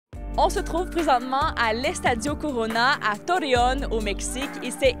On se trouve présentement à l'Estadio Corona à Torreón, au Mexique,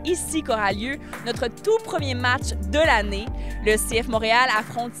 et c'est ici qu'aura lieu notre tout premier match de l'année. Le CF Montréal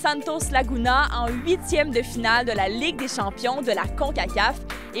affronte Santos Laguna en huitièmes de finale de la Ligue des champions de la Concacaf.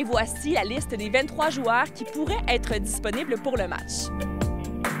 Et voici la liste des 23 joueurs qui pourraient être disponibles pour le match.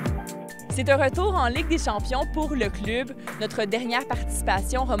 C'est un retour en Ligue des champions pour le club. Notre dernière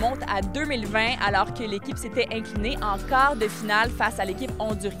participation remonte à 2020 alors que l'équipe s'était inclinée en quart de finale face à l'équipe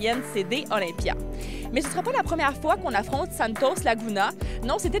hondurienne CD Olympia. Mais ce ne sera pas la première fois qu'on affronte Santos Laguna.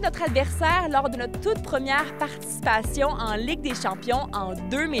 Non, c'était notre adversaire lors de notre toute première participation en Ligue des champions en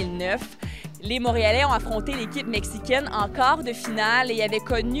 2009. Les Montréalais ont affronté l'équipe mexicaine en quart de finale et avaient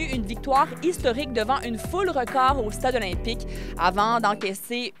connu une victoire historique devant une foule record au stade olympique avant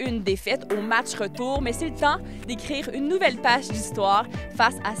d'encaisser une défaite au match retour. Mais c'est le temps d'écrire une nouvelle page d'histoire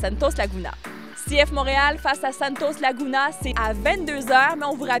face à Santos Laguna. CF Montréal face à Santos Laguna, c'est à 22 h, mais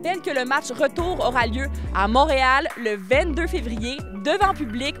on vous rappelle que le match retour aura lieu à Montréal le 22 février devant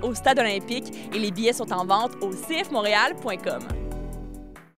public au stade olympique et les billets sont en vente au cfmontréal.com.